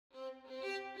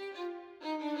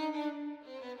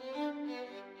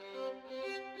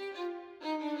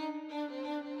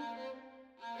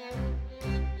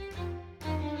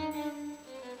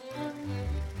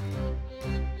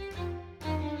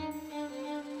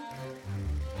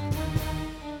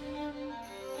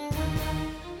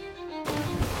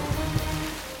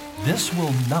This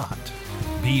will not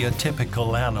be a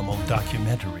typical animal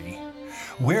documentary.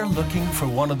 We're looking for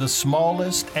one of the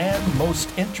smallest and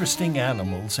most interesting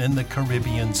animals in the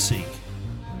Caribbean Sea.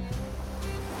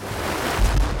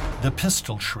 The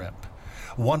pistol shrimp,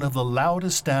 one of the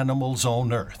loudest animals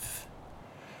on Earth.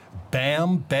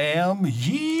 Bam, bam,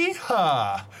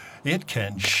 yee-haw! It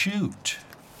can shoot.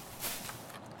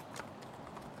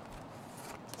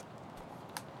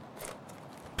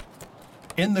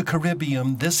 In the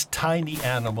Caribbean, this tiny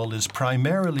animal is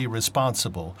primarily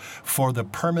responsible for the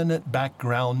permanent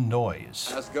background noise.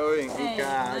 How's it going? Hey,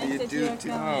 How do nice you that do? you're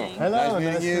coming. Hello, Nice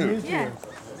nice meeting to you. meet you. Yeah.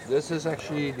 This is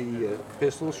actually the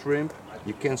pistol shrimp.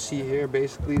 You can see here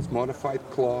basically it's modified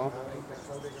claw.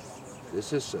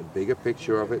 This is a bigger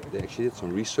picture of it. They actually did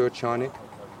some research on it.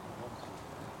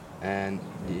 And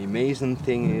the amazing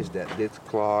thing is that this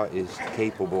claw is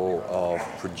capable of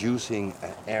producing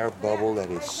an air bubble that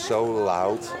is so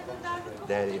loud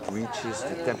that it reaches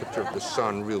the temperature of the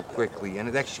sun real quickly, and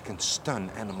it actually can stun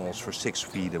animals for 6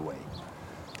 feet away.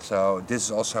 So this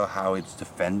is also how it's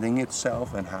defending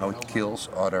itself and how it kills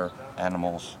other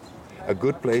animals. A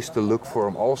good place to look for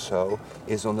them also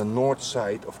is on the north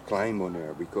side of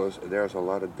Kleinmonair, because there's a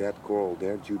lot of dead coral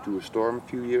there due to a storm a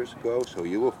few years ago. So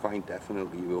you will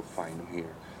definitely find them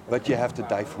here. But you have to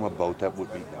dive from a boat, that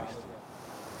would be nice.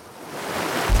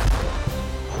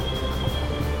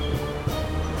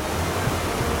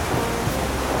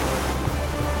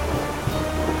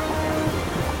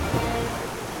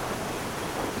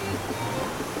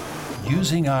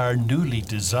 Using our newly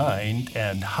designed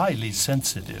and highly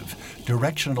sensitive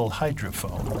directional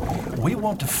hydrophone, we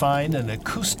want to find an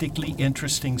acoustically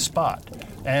interesting spot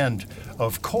and,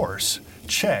 of course,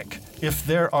 check if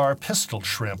there are pistol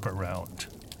shrimp around.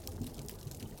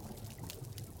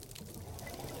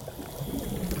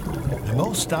 The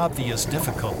most obvious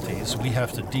difficulties we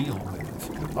have to deal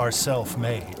with are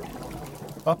self-made.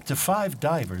 Up to 5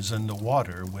 divers in the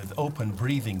water with open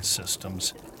breathing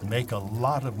systems make a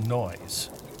lot of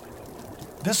noise.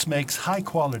 This makes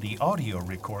high-quality audio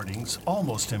recordings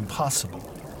almost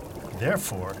impossible.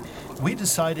 Therefore, we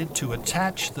decided to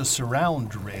attach the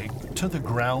surround rig to the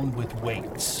ground with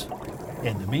weights.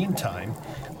 In the meantime,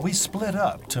 we split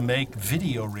up to make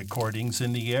video recordings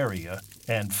in the area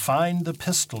and find the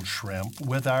pistol shrimp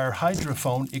with our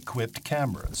hydrophone-equipped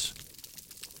cameras.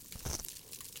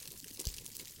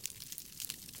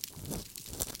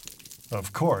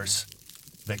 Of course,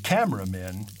 the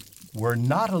cameramen were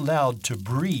not allowed to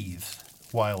breathe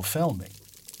while filming.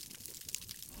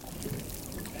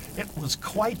 It was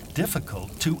quite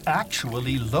difficult to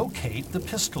actually locate the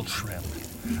pistol shrimp.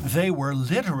 They were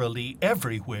literally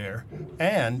everywhere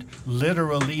and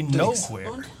literally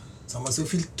nowhere. Jetzt haben wir so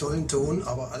viel tollen Ton,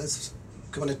 aber alles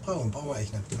können wir nicht brauchen wir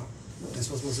echt nicht. Ja.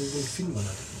 Das, was wir suchen, finden wir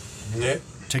nicht. Nee.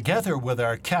 Together with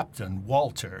our captain,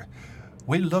 Walter,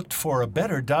 we looked for a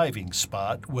better diving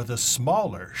spot with a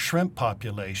smaller shrimp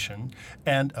population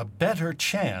and a better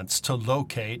chance to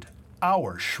locate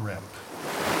our shrimp.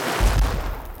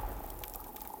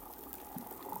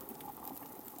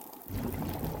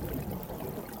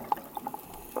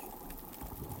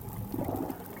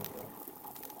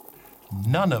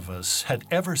 None of us had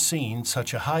ever seen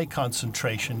such a high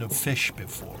concentration of fish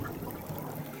before.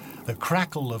 The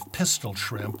crackle of pistol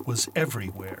shrimp was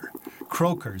everywhere.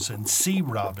 Croakers and sea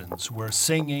robins were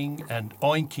singing and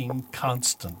oinking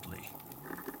constantly.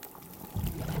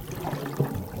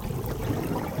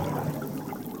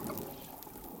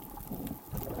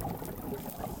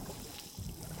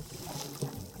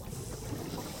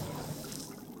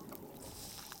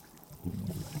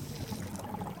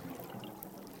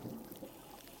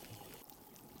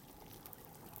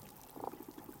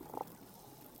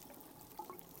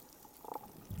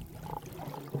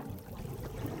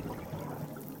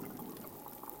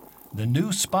 The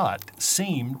new spot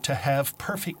seemed to have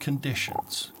perfect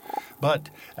conditions, but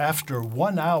after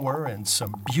 1 hour and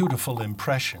some beautiful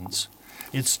impressions,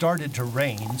 it started to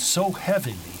rain so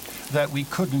heavily that we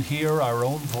couldn't hear our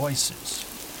own voices.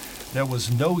 There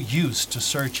was no use to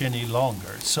search any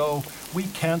longer, so we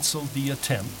canceled the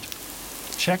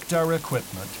attempt, checked our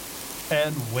equipment,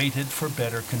 and waited for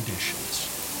better conditions.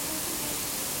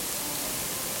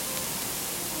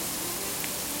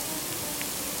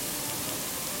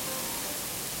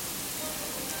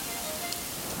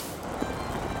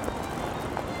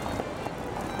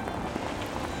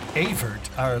 Avert,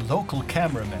 our local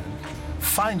cameraman,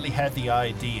 finally had the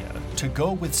idea to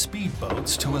go with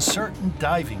speedboats to a certain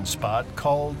diving spot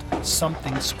called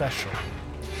Something Special.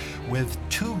 With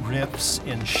 2 riffs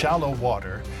in shallow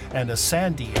water and a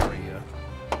sandy area,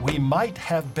 we might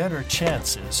have better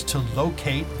chances to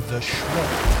locate the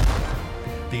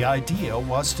shrimp. The idea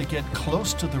was to get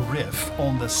close to the riff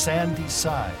on the sandy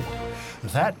side.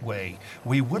 That way,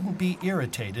 we wouldn't be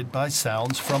irritated by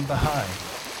sounds from behind.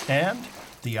 And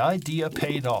the idea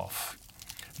paid off.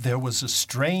 There was a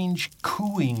strange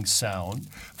cooing sound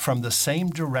from the same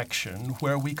direction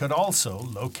where we could also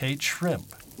locate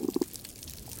shrimp.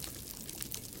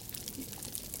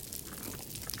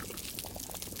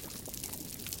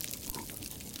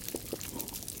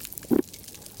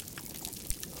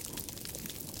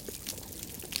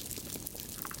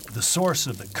 The source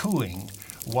of the cooing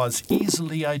was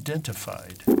easily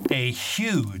identified, a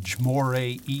huge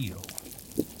moray eel,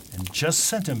 and just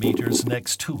centimeters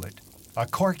next to it, a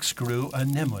corkscrew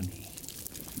anemone,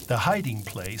 the hiding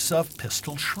place of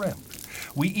pistol shrimp.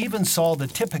 We even saw the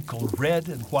typical red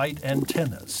and white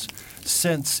antennas.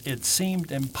 Since it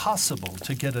seemed impossible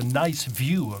to get a nice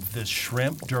view of this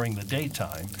shrimp during the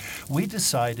daytime, we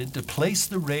decided to place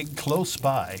the rig close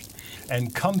by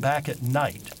and come back at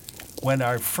night when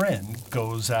our friend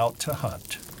goes out to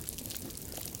hunt.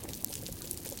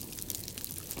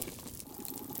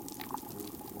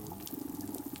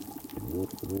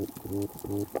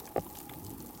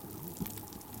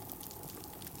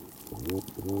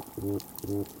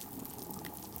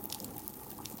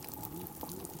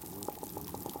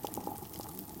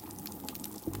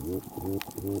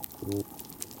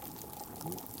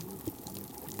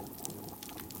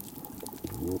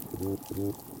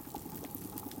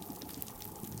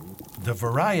 The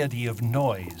variety of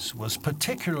noise was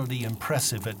particularly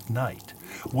impressive at night,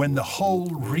 when the whole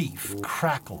reef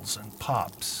crackles and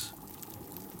pops.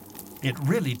 It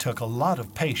really took a lot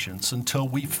of patience until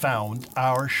we found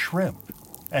our shrimp,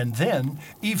 and then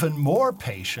even more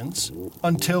patience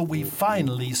until we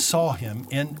finally saw him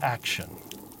in action.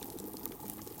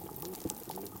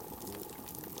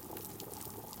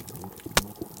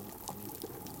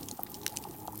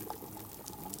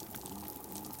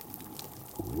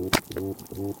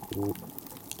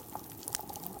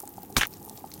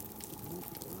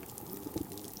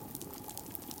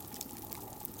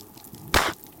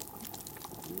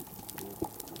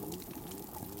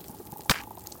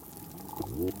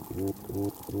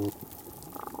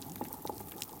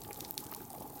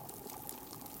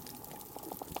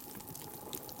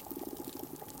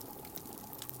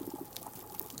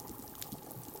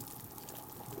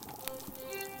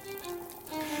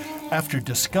 After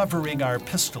discovering our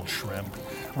pistol shrimp,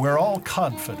 we're all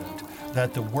confident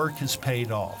that the work has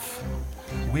paid off.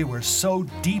 We were so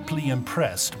deeply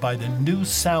impressed by the new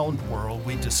sound world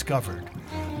we discovered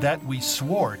that we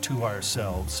swore to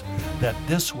ourselves that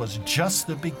this was just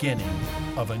the beginning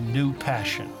of a new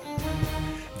passion,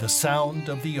 the sound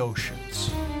of the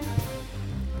oceans.